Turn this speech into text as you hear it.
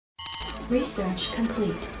Research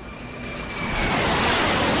complete.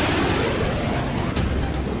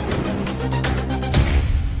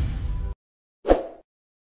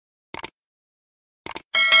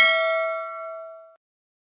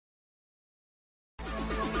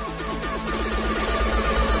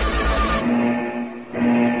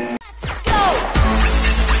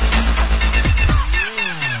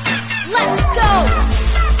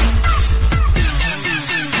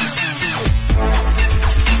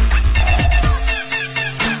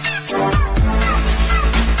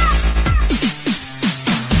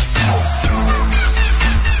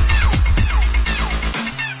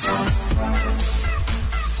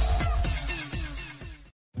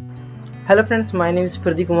 Hello friends, my name is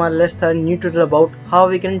Pardeeplabview. Let's start a new tutorial about how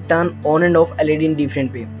we can turn on and off LED in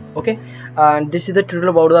different way. Okay, and this is the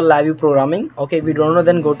tutorial about the LabVIEW programming. Okay, if you don't know,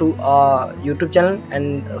 then go to YouTube channel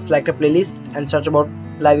and select a playlist and search about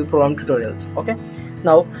LabVIEW program tutorials. Okay,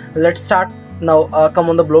 now let's start. Now come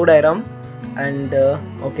on the block diagram and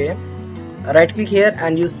okay, right click here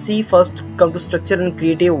and you see first come to structure and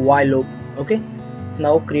create a while loop. Okay,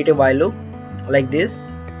 now create a while loop like this.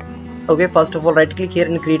 Okay, first of all right click here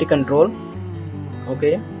and create a control.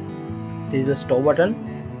 Okay, this is the stop button.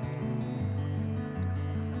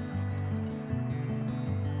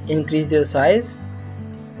 Increase their size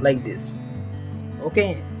like this.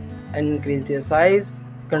 Okay, and increase their size,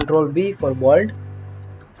 control B for bold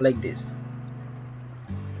like this.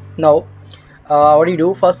 Now what do you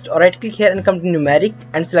do? First right click here and come to numeric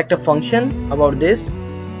and select a function about this.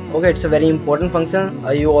 Okay, it's a very important function,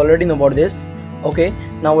 you already know about this. Okay,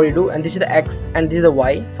 now what you do, and this is the X and this is the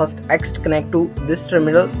Y. First X to connect to this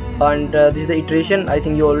terminal, and this is the iteration. I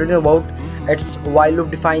think you already know about. It's while loop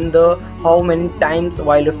define the how many times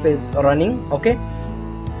while loop is running. Okay,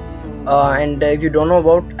 and if you don't know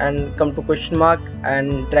about, and come to question mark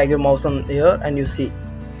and drag your mouse on here and you see.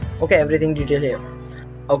 Okay, everything detail here.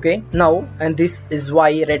 Okay, now and this is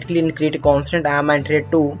Y. Right click and create a constant. I am entering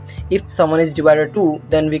 2. If someone is divided 2,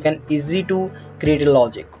 then we can easy to create a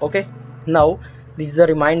logic. Okay, now this is the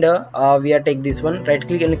reminder. We are take this one, right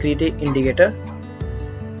click and create a indicator.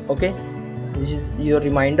 Okay, this is your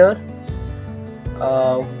reminder.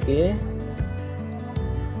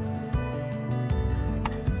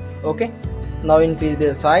 Okay, now increase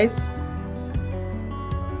their size.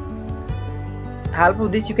 Help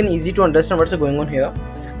of this you can easy to understand what's going on here.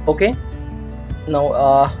 Okay,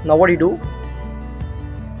 now now what you do,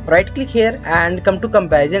 right click here and come to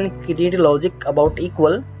comparison and create a logic about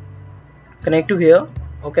equal. Connect to here.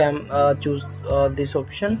 Okay, I'm choose this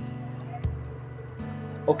option.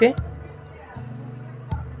 Okay,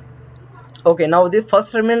 now the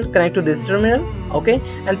first terminal connect to this terminal. Okay,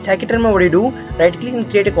 and second terminal, what do you do, right click and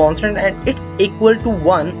create a constant and it's equal to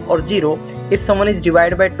 1 or 0. If someone is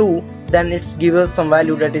divided by 2, then it's give us some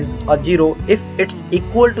value that is a 0. If it's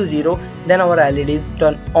equal to 0, then our LED is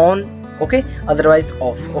turn on. Okay, otherwise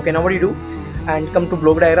off. Okay, now what do you do, and come to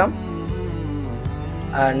block diagram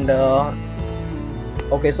and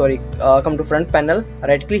come to front panel,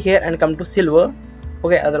 right click here and come to silver.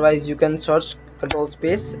 Okay, otherwise you can search control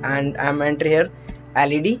space and I'm enter here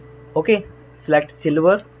LED. Okay, select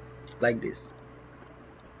silver like this.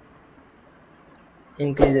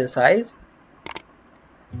 Increase the size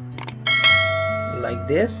like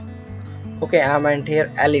this. Okay, I'm enter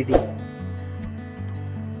here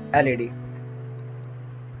LED.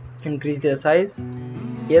 Increase their size.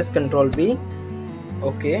 Yes, control B.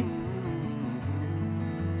 Okay,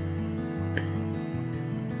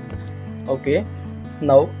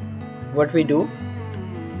 now what we do,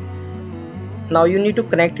 now you need to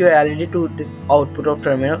connect your LED to this output of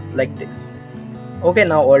terminal like this. Okay,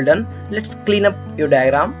 now all done. Let's clean up your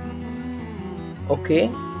diagram. Okay,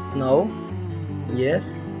 now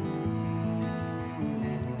yes,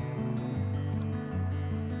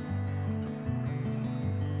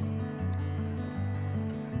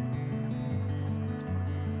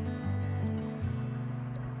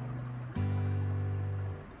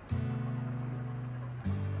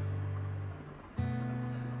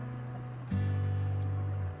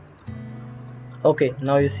 okay,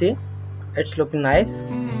 now you see it's looking nice.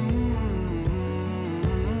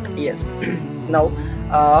 Yes. Now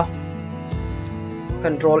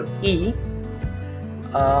control E.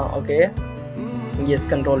 Okay, yes,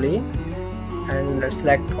 control E and let's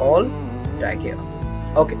select all, drag here.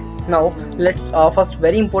 Okay, now let's first,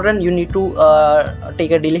 very important, you need to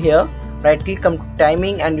take a delay here. Right click, come to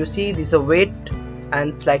timing and you see this is a wait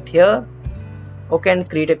and select here. Okay, and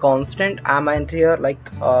create a constant. I'm enter here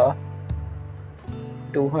like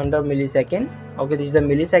 200 millisecond. Okay, this is the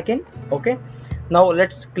millisecond. Okay, now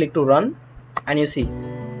let's click to run and you see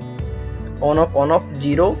on off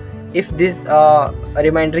 0 if this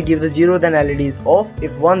reminder give the 0, then LED is off.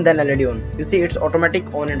 If 1, then LED on. You see, it's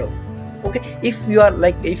automatic on and off. Okay, if you are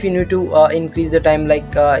like, if you need to increase the time, like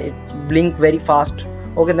it's blink very fast,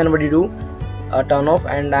 okay, then what you do, turn off,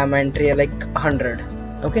 and I'm entering like 100.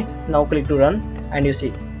 Okay, now click to run, and you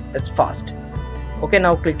see it's fast. Okay,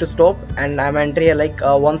 now click to stop, and I'm entering like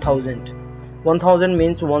 1000. 1000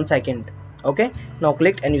 means 1 second. Okay, now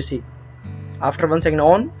click, and you see after 1 second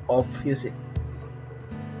on, off, you see.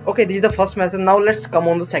 Okay, this is the first method. Now let's come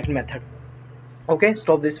on the second method. Okay,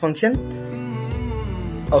 stop this function.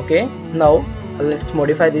 Okay, now let's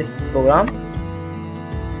modify this program.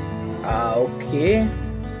 Okay,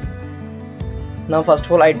 now first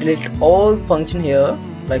of all I delete all function here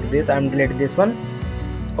like this. I'm delete this one.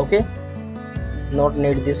 Okay, not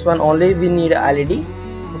need this one, only we need LED.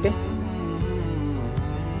 Okay,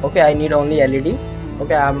 okay, I need only LED.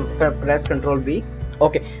 Okay, I'm gonna press Ctrl B.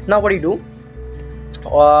 Okay, now what do you do,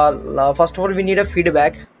 first of all we need a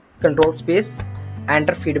feedback, control space,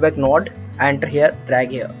 enter feedback node, enter here, drag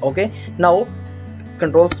here. Okay, now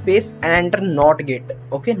control space and enter not get.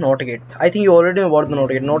 Okay, not get, I think you already know about the not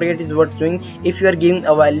get. Not get is what's doing, if you are giving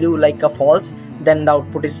a value like a false, then the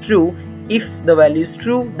output is true. If the value is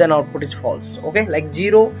true, then output is false. Okay, like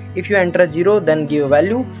 0, if you enter a 0, then give a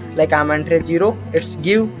value, like I'm entering 0, it's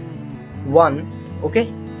give 1.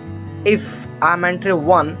 Okay, if I'm entering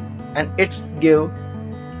 1, and it's give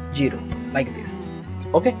 0, like this.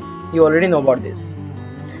 Okay, you already know about this.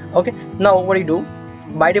 Okay, now what do you do,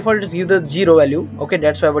 by default just give the 0 value. Okay,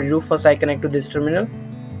 that's why what you do, first I connect to this terminal.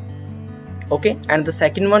 Okay, and the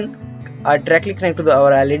second one I directly connect to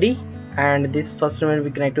our LED, and this first terminal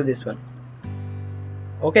we connect to this one.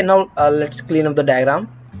 Okay, now let's clean up the diagram.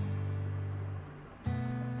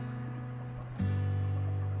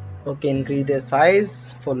 Okay, increase the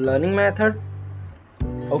size for learning method.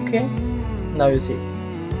 Okay, now you see.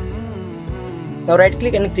 Now right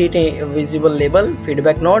click and create a visible label,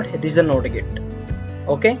 feedback node. This is the node get.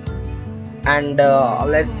 Okay, and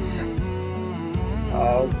let's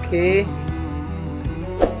okay,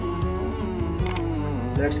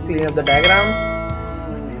 let's clean up the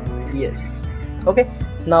diagram. Yes. Okay,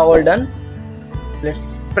 now all done.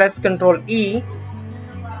 Let's press Ctrl E.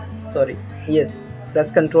 Sorry, yes,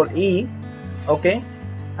 press Ctrl E. Okay,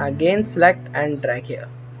 again select and drag here.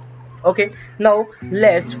 Okay, now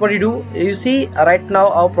let's what you do, you see right now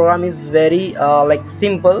our program is very like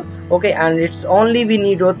simple. Okay, and it's only we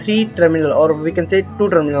need a 3 terminal, or we can say 2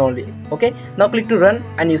 terminal only. Okay, now click to run,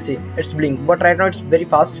 and you see it's blink, but right now it's very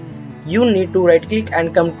fast. You need to right click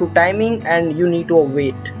and come to timing, and you need to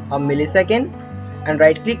wait a millisecond, and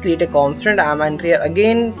right click, create a constant. I'm entering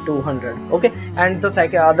again 200. Okay, and the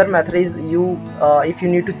second other method is you if you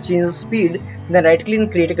need to change the speed, then right click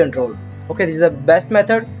and create a control. Okay, this is the best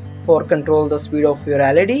method for control the speed of your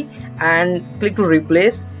LED, and click to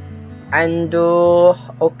replace, and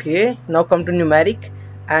okay, now come to numeric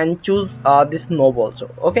and choose this knob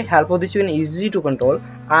also. Okay, help of this you can easy to control.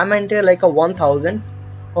 I'm entering like a 1000.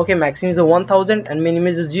 Okay, maximum is the 1000 and minimum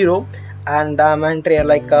is 0, and I'm entering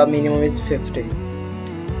like a minimum is 50.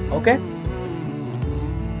 Okay,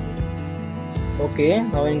 okay,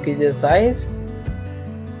 now increase the size.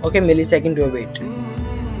 Okay, millisecond to wait.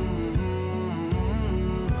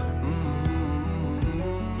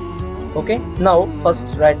 Okay, now first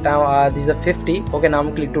right now this is a 50. Okay, now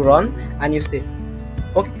I'm click to run, and you see.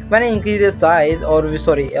 Okay, when I increase the size, or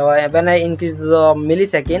sorry, when I increase the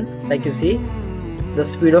millisecond, like you see, the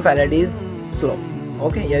speed of LED is slow.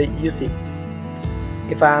 Okay, yeah, you see.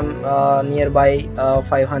 If I'm nearby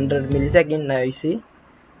 500 millisecond, now you see.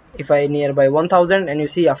 If I nearby 1000, and you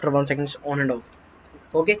see after 1 second it's on and off.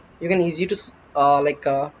 Okay, you can easy to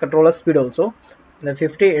control a speed also. The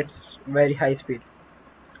 50, it's very high speed.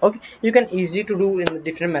 Okay, you can easy to do in a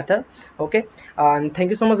different method. Okay, and thank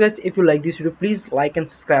you so much guys. If you like this video, please like and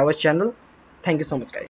subscribe our channel. Thank you so much guys.